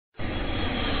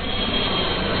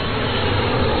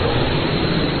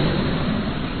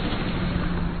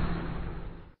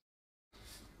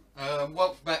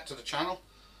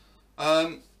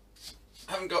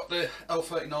the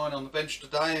L39 on the bench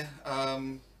today.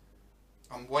 I'm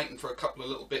waiting for a couple of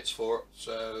little bits for it,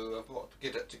 so I've got to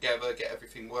get it together, get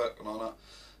everything working on it,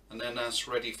 and then that's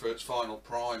ready for its final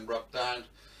prime, rub down,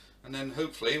 and then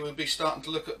hopefully we'll be starting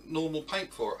to look at normal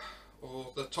paint for it,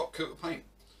 or the top coat of paint.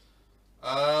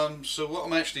 So what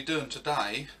I'm actually doing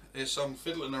today is I'm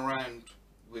fiddling around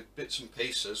with bits and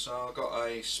pieces. So I've got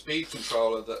a speed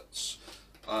controller that's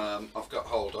I've got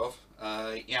hold of,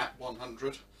 YAP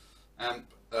 100 amp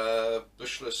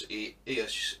bushless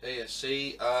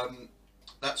ESC.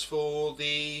 That's for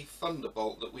the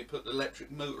Thunderbolt that we put the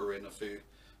electric motor in a few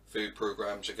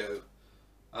programs ago.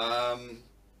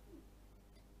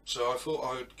 So I thought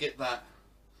I would get that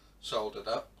soldered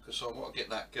up, because I want to get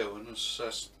that going,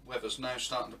 as weather's now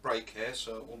starting to break here,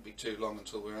 so it won't be too long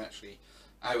until we're actually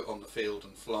out on the field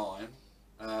and flying.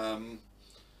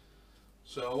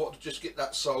 So I want to just get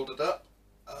that soldered up.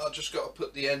 I've just got to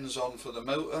put the ends on for the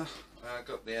motor. I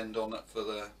got the end on it for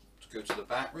to go to the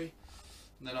battery,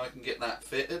 and then I can get that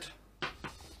fitted.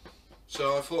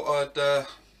 So I thought I'd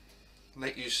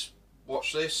let you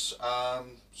watch this.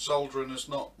 Soldering is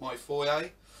not my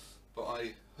foyer, but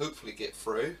I hopefully get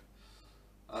through.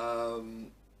 A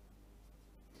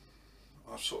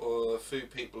few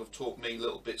people have taught me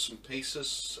little bits and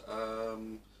pieces,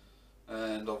 and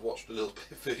I've watched a little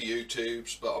bit of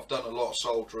YouTubes, but I've done a lot of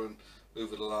soldering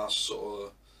over the last sort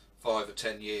of 5 or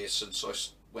 10 years since I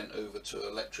went over to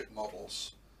electric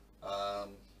models.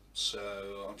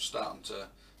 So I'm starting to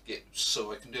get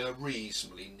so I can do a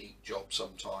reasonably neat job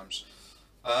sometimes.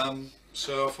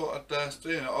 So I thought I'd do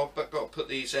it. I've got to put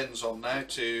these ends on now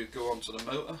to go onto the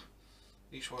motor.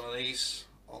 Each one of these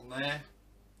on there.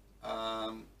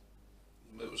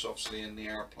 It was obviously in the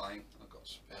airplane. I've got a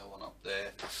spare one up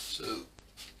there. So,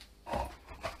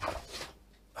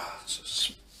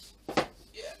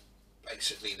 yeah,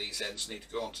 basically these ends need to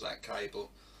go onto that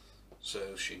cable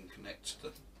so she can connect to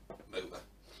the motor.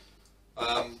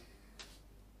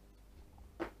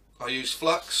 I use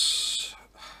flux.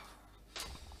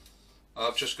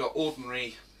 I've just got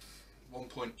ordinary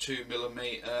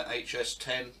 1.2mm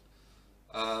HS10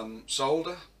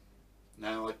 solder.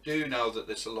 Now I do know that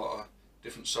there's a lot of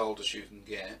different solders you can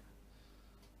get.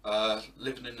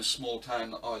 Living in the small town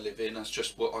that I live in, that's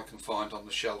just what I can find on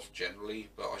the shelf generally,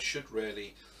 but I should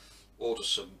really order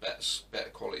some better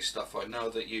quality stuff. I know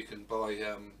that you can buy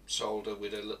solder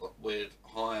with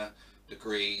higher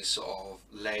degrees of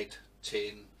lead,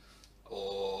 tin,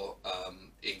 or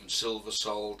even silver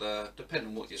solder, depending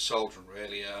on what you're soldering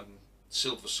really.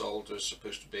 Silver solder is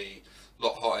supposed to be a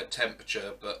lot higher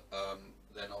temperature, but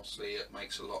then obviously it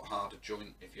makes a lot harder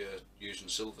joint if you're using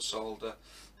silver solder.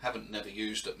 Never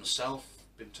used it myself.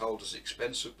 Been told it's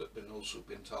expensive, but also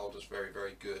been told it's very,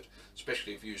 very good,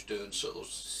 especially if you're doing sort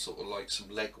of like some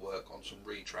leg work on some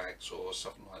retracts or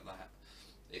something like that.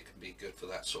 It can be good for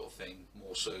that sort of thing,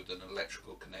 more so than an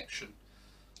electrical connection.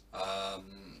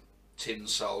 Tin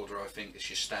solder I think is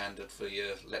your standard for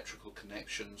your electrical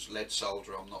connections. Lead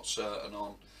solder I'm not certain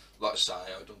on. Like I say,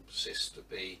 I don't persist to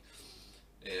be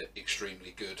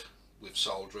extremely good with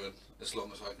soldering, as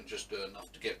long as I can just do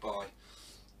enough to get by,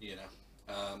 you know.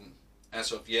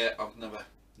 As of yet, I've never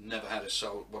had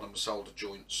one of my solder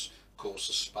joints cause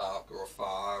a spark or a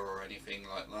fire or anything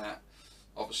like that.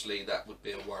 Obviously that would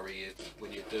be a worry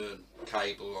when you're doing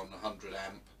cable on 100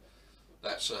 amp.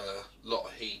 That's a lot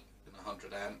of heat in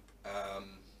 100 amp.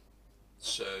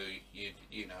 So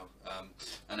you know,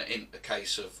 and in a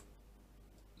case of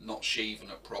not sheathing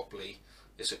it properly,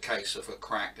 it's a case of a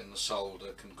crack in the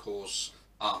solder can cause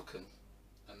arcing,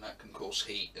 and that can cause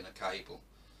heat in a cable.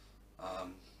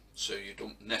 So you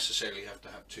don't necessarily have to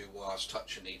have two wires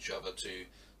touching each other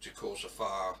to cause a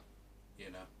fire,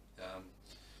 you know.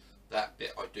 That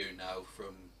bit I do know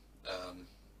from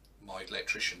my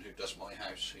electrician who does my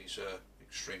house. He's an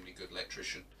extremely good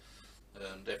electrician,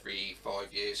 and every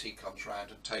 5 years he comes round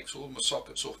and takes all my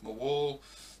sockets off my wall,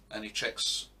 and he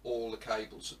checks all the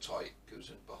cables are tight, goes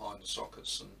in behind the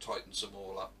sockets and tightens them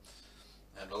all up.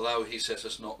 And although he says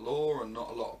it's not law and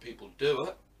not a lot of people do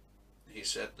it, he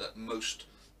said that most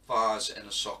fires in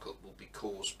a socket will be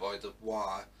caused by the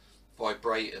wire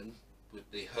vibrating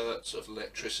with the hertz of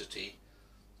electricity,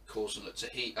 causing it to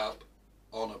heat up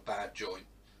on a bad joint.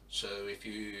 So if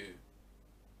you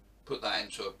put that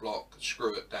into a block,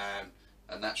 screw it down,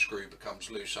 and that screw becomes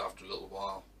loose after a little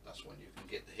while, that's when you can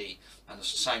get the heat. And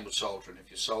it's the same with soldering. If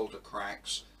your solder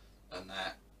cracks and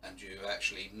you've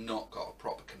actually not got a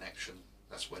proper connection,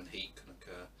 that's when heat can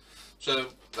occur. So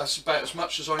that's about as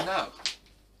much as I know.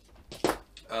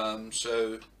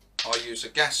 So I use a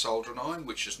gas soldering iron,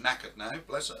 which is knackered now,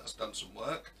 bless it, has done some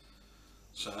work.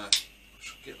 So I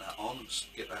should get that on and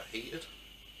get that heated.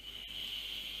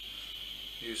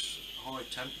 use high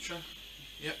temperature.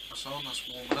 Yep, that's on, that's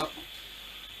warming up.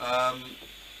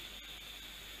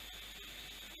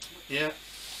 Yeah,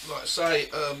 like I say,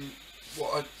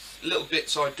 little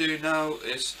bits I do know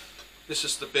is, this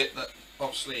is the bit that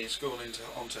obviously is going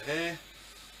onto here.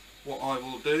 What I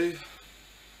will do,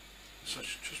 so I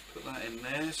should just put that in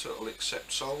there so it'll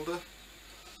accept solder.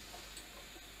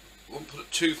 Won't put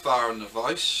it too far in the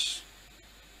vise,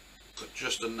 but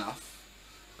just enough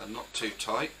and not too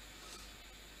tight.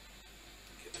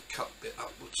 Get the cut bit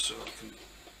upwards so I can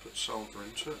put solder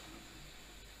into it.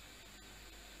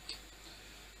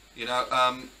 You know,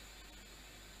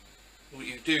 what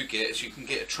you do get is you can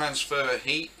get a transfer of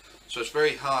heat, so it's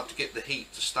very hard to get the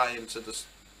heat to stay into the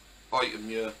item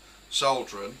you're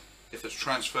soldering if it's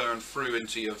transferring through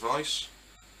into your vise.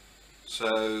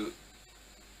 So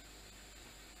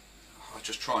I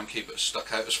just try and keep it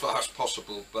stuck out as far as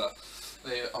possible, but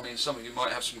I mean, some of you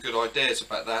might have some good ideas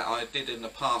about that. I did in the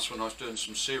past, when I was doing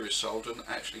some serious soldering,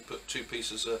 actually put 2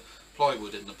 pieces of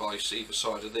plywood in the vise either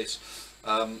side of this,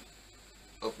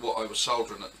 of what I was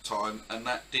soldering at the time, and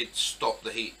that did stop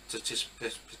the heat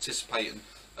participating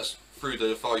through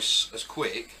the vise as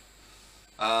quick,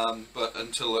 but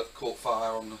until it caught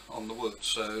fire on the wood.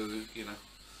 So, you know,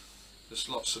 there's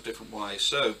lots of different ways.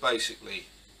 So basically,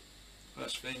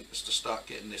 first thing is to start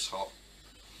getting this hot.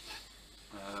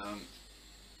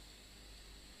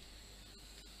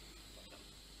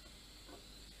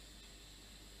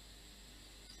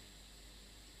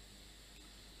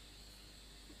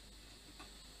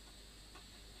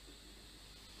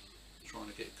 Trying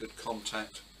to get good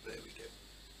contact. There we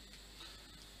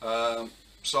go.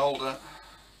 Solder,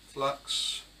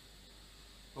 flux.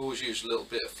 Always use a little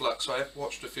bit of flux. I have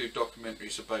watched a few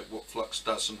documentaries about what flux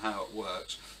does and how it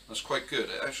works. That's quite good.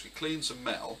 It actually cleans the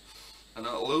metal, and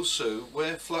it'll also,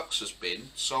 where flux has been,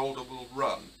 solder will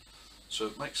run. So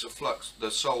it makes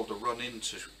the solder run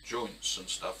into joints and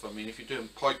stuff. I mean, if you're doing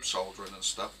pipe soldering and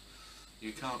stuff,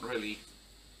 you can't really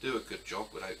do a good job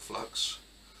without flux.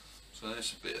 So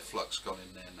there's a bit of flux gone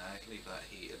in there now. Leave that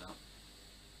heating up.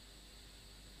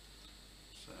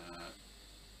 So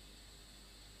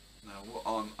now what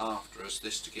I'm after is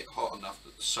this to get hot enough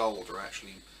that the solder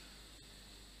actually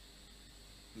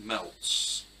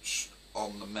melts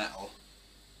on the metal,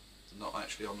 not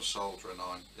actually on the soldering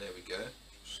iron. There we go,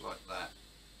 just like that.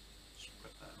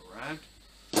 Spread that around.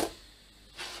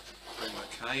 Bring my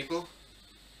cable,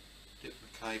 dip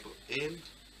the cable in.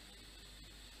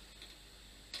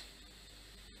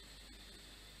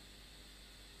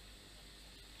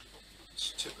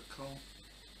 It's typical.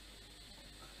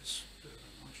 Let's do a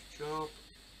nice job.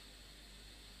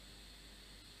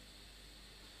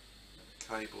 Let the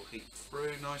cable heat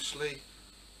through nicely.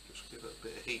 Just give it a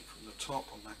bit of heat from the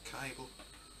top on that cable.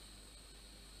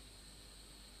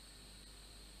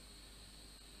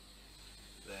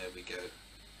 There we go.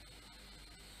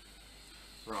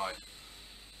 Right.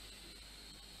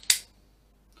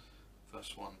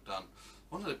 First one done.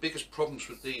 One of the biggest problems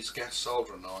with these gas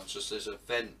soldering irons is there's a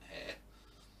vent here,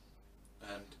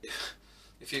 and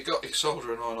if you've got your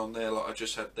soldering iron on there like I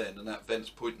just had then, and that vent's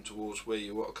pointing towards where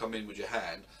you want to come in with your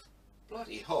hand,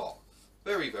 bloody hot,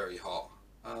 very very hot.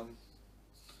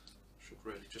 Should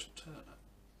really just turn it,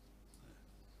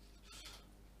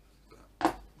 but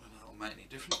that'll make any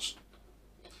difference.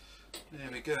 There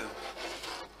we go.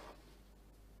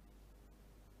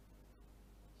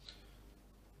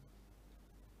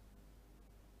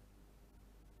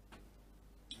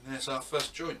 And there's our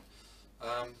first joint.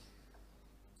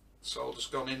 Solder's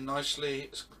gone in nicely,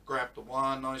 it's grabbed the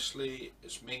wire nicely,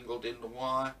 it's mingled in the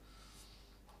wire.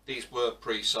 These were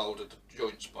pre-soldered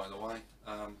joints, by the way,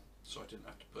 so I didn't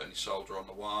have to put any solder on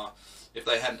the wire. If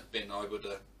they hadn't been, I would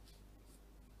have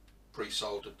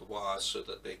pre-soldered the wires so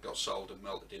that they got solder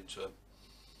melted into them.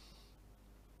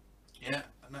 Yeah,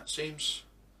 and that seems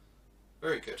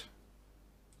very good.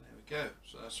 There we go,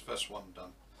 so that's the first one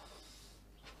done.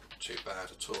 Not too bad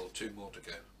at all, 2 more to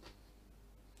go.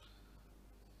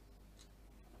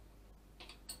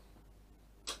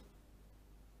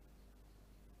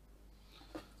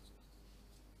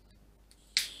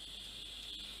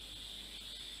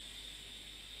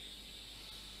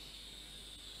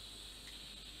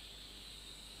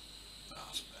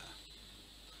 That's better.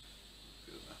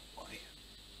 Go that way.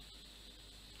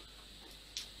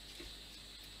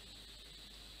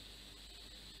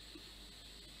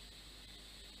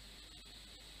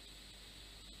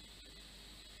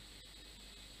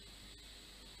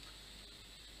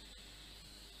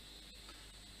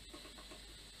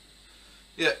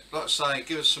 Yeah, like I say,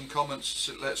 give us some comments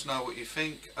to let us know what you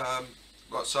think. Like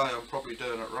I say, I'm probably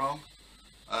doing it wrong,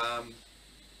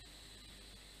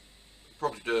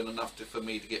 probably doing enough for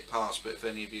me to get past, but if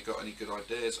any of you got any good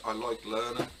ideas, I like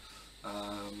learning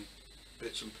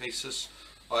bits and pieces.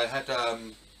 I had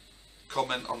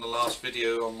comment on the last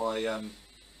video on my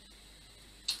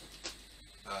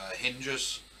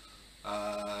hinges.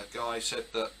 Guy said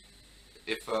that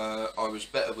if I was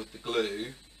better with the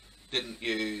glue, didn't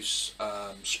use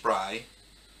spray,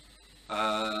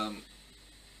 that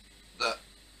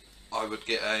I would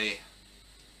get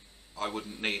I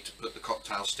wouldn't need to put the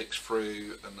cocktail sticks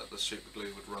through, and that the super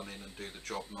glue would run in and do the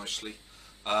job nicely.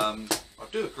 I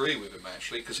do agree with him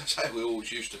actually, because that's how we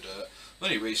always used to do it. The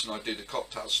only reason I do the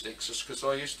cocktail sticks is because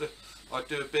I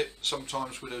do a bit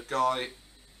sometimes with a guy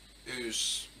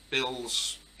who's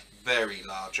builds very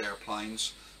large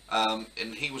airplanes,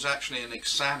 and he was actually an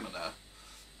examiner,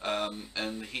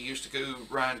 and he used to go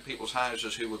around people's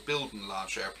houses who were building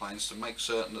large airplanes to make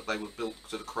certain that they were built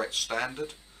to the correct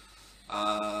standard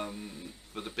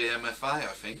for the BMFA,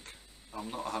 I think.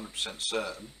 I'm not 100%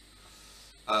 certain.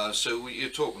 So you're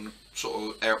talking sort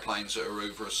of airplanes that are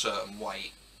over a certain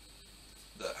weight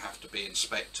that have to be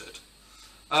inspected,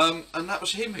 and that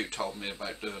was him who told me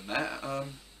about doing that,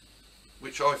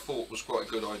 which I thought was quite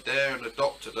a good idea and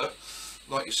adopted it.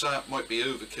 Like you say, it might be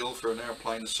overkill for an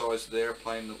airplane the size of the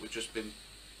airplane that we've just been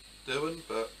doing,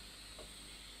 but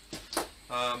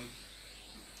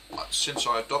since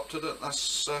I adopted it,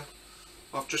 that's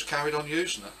I've just carried on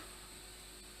using it.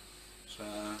 So,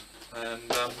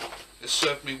 and it's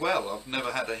served me well. I've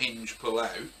never had a hinge pull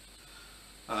out.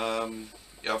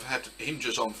 I've had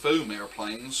hinges on foam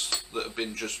airplanes that have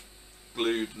been just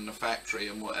glued in the factory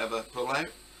and whatever pull out,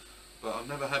 but I've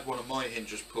never had one of my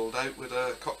hinges pulled out with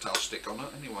a cocktail stick on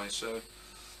it anyway, so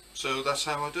that's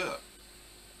how I do it.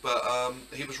 But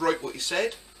he was right what he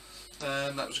said,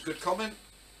 and that was a good comment,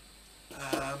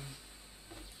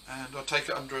 and I take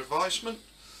it under advisement.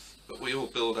 But we all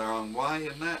build our own way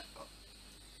in that,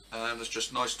 and it's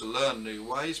just nice to learn new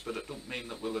ways, but it don't mean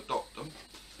that we'll adopt them.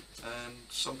 And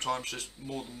sometimes there's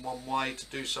more than one way to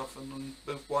do something, and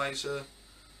both ways are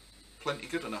plenty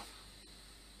good enough.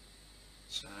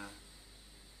 So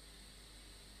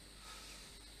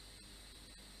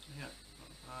yeah,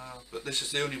 but this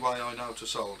is the only way I know to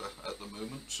solder at the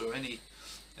moment, so any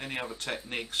other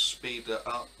techniques, speed it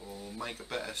up or make a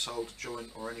better solder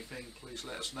joint or anything, please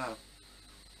let us know.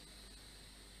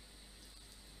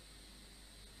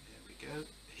 There we go.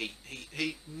 Heat, heat,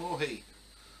 heat, more heat.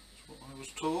 That's what I was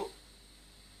taught.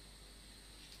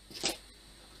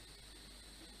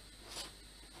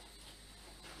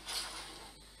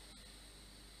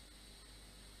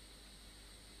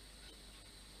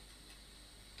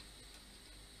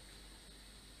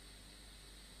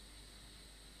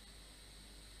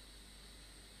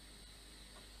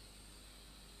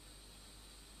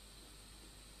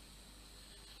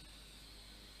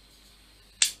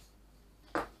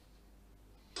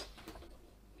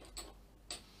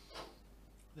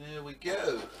 There we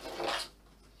go.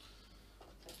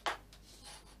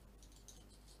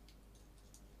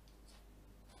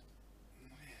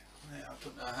 I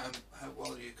don't know how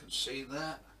well you can see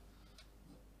that.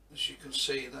 As you can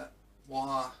see, that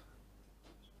wire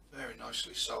very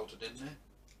nicely soldered in there.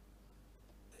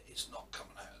 It's not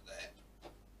coming out of there.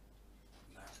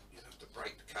 No, you'd have to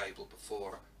break the cable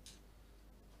before.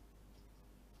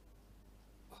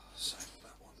 Same with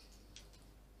that one.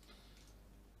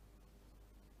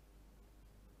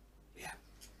 Yeah,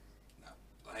 no,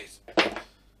 they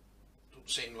don't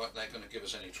seem like they're going to give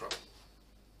us any trouble.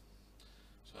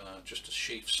 So just the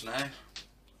sheaths now.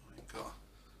 I've got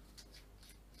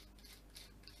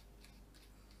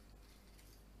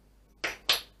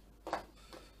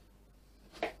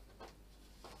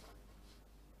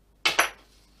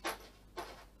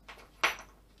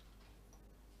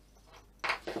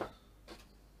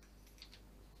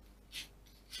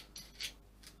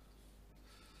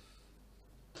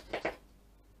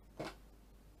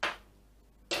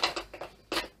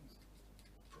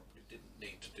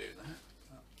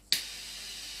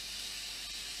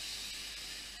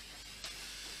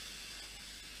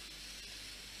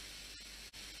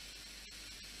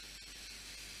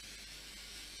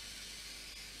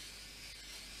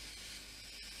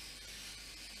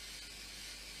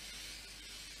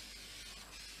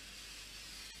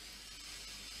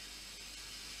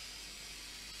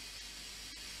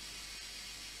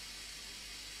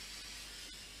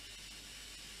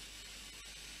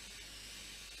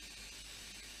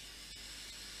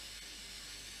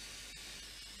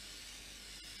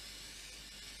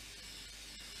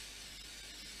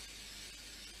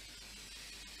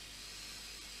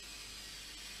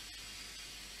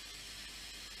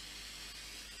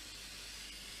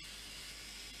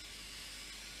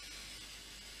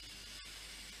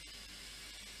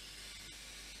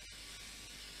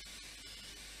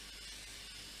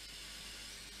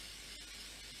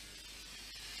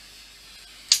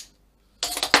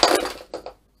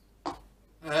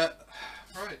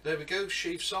there we go,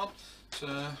 sheath's on. So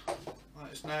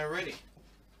that is now ready.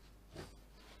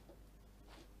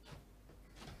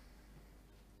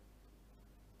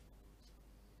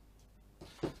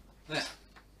 There.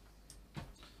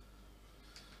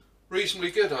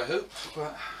 Reasonably good, I hope,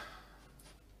 but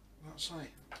let's say,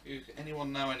 if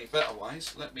anyone know any better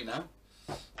ways, let me know.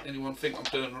 Anyone think I'm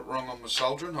doing it wrong on my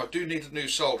soldering? I do need a new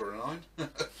soldering iron.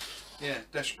 Yeah,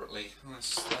 desperately.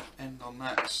 Let's end on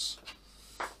that. It's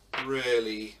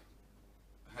really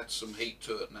had some heat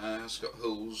to it now. It's got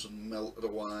holes and melted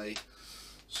away.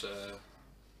 So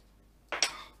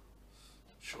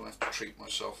shall have to treat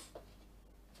myself.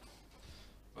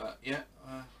 But yeah,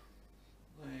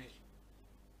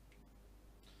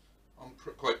 I'm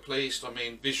quite pleased. I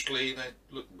mean, visually they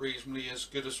look reasonably as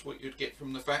good as what you'd get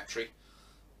from the factory.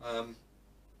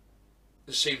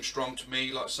 It seems strong to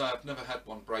me. Like I say, I've never had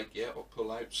one break yet or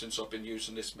pull out since I've been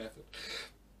using this method.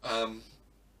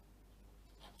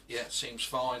 Yeah, it seems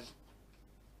fine.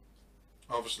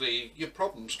 Obviously your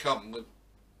problems come with,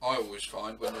 I always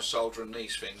find when you're soldering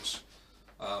these things,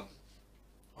 I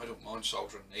don't mind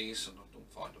soldering these and I don't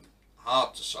find them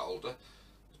hard to solder.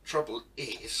 The trouble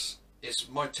is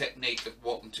my technique of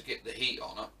wanting to get the heat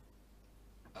on it.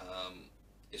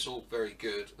 It's all very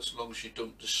good as long as you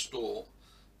don't distort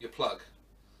your plug.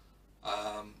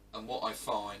 And what I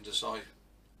find is I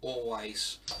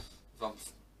always,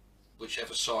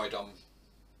 whichever side I'm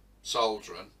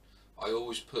soldering, I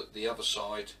always put the other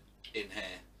side in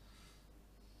here.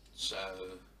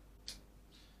 So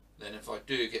then if I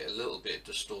do get a little bit of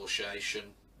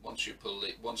distortion, once you pull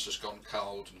it, once it's gone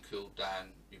cold and cooled down,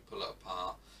 you pull it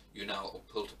apart, you know it will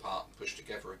pull it apart and push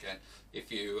together again.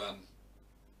 If you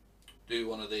do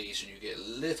one of these and you get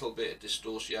a little bit of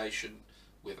distortion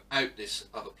without this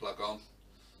other plug on,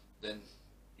 then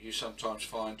you sometimes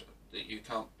find that you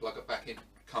can't plug it back in,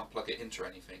 can't plug it into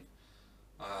anything.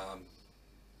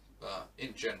 But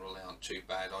in general they aren't too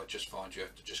bad. I just find you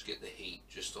have to just get the heat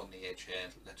just on the edge here,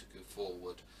 let it go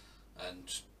forward, and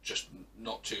just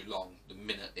not too long. The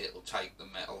minute it'll take the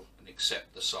metal and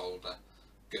accept the solder,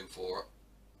 go for it,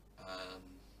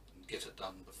 and get it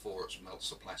done before it melts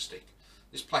the plastic.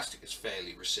 This plastic is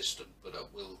fairly resistant, but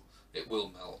it will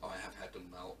melt. I have had them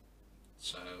melt.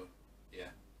 So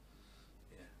yeah,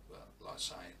 but like I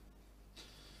say,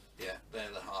 yeah,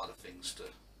 they're the harder things to do,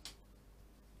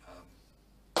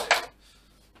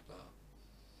 but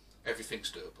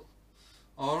everything's doable.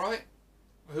 Alright,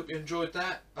 I hope you enjoyed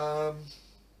that.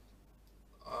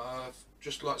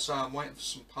 Just like I say, I'm waiting for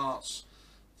some parts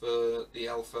for the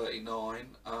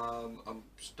L39. I'm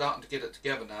starting to get it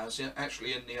together now. It's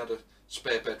actually in the other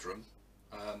spare bedroom,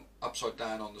 upside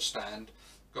down on the stand.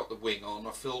 Got the wing on.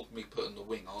 I filmed me putting the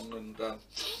wing on, and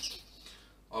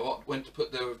I went to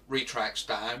put the retracts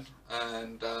down,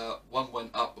 and one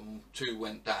went up and two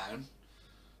went down,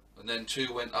 and then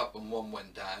two went up and one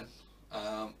went down.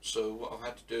 So what I've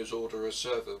had to do is order a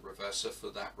servo reverser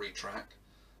for that retract,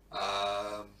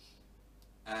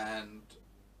 and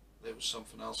there was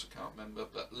something else I can't remember,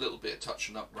 but a little bit of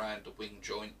touching up around the wing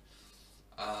joint.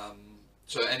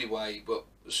 So anyway, but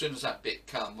as soon as that bit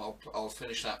come, I'll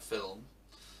finish that film,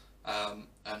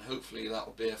 and hopefully that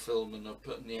will be a film of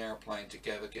putting the airplane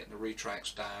together, getting the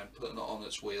retracts down, putting it on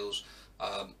its wheels.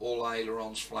 All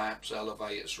ailerons, flaps,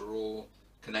 elevators are all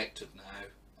connected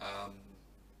now,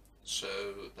 so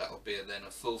that'll be then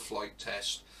a full flight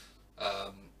test.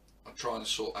 I'm trying to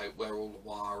sort out where all the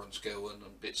wiring's going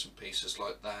and bits and pieces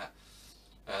like that,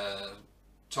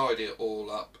 tidy it all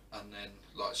up, and then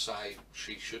like I say,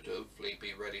 she should hopefully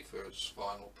be ready for its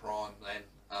final prime then,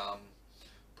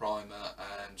 primer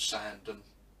and sanding,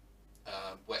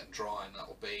 wet and drying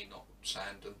that'll be, not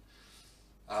sanding,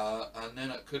 and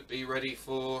then it could be ready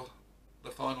for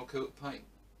the final coat of paint.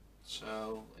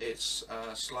 So it's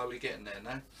slowly getting there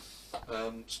now.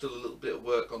 Still a little bit of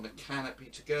work on the canopy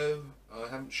to go. I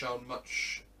haven't shown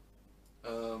much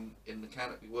in the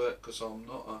canopy work because I'm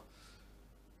not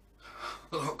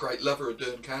a great lover of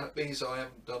doing canopies. I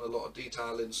haven't done a lot of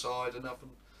detail inside or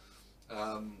nothing.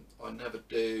 I never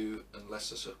do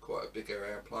unless it's quite a bigger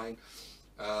airplane.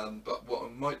 But what I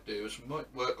might do is I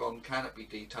might work on canopy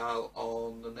detail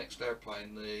on the next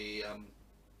airplane, the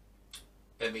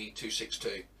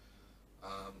ME262.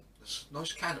 There's a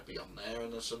nice canopy on there,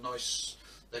 and there's a nice,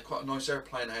 they're quite a nice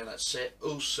airplane how that's set.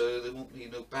 Also, there won't be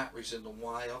no batteries in the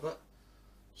way of it.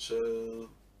 So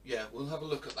yeah, we'll have a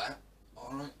look at that.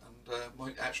 Alright, and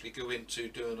might actually go into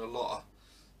doing a lot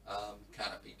of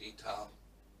canopy detail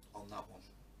on that one.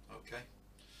 Okay,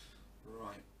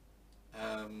 right,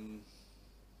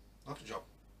 lovely job.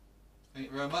 Thank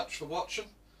you very much for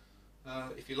watching.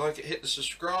 If you like it, hit the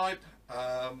subscribe.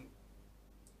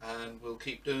 and we'll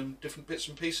keep doing different bits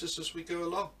and pieces as we go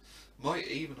along. Might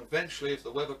even eventually, if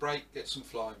the weather break, get some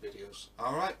flying videos.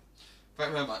 Alright, thank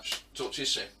you very much. Talk to you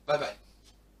soon. Bye bye.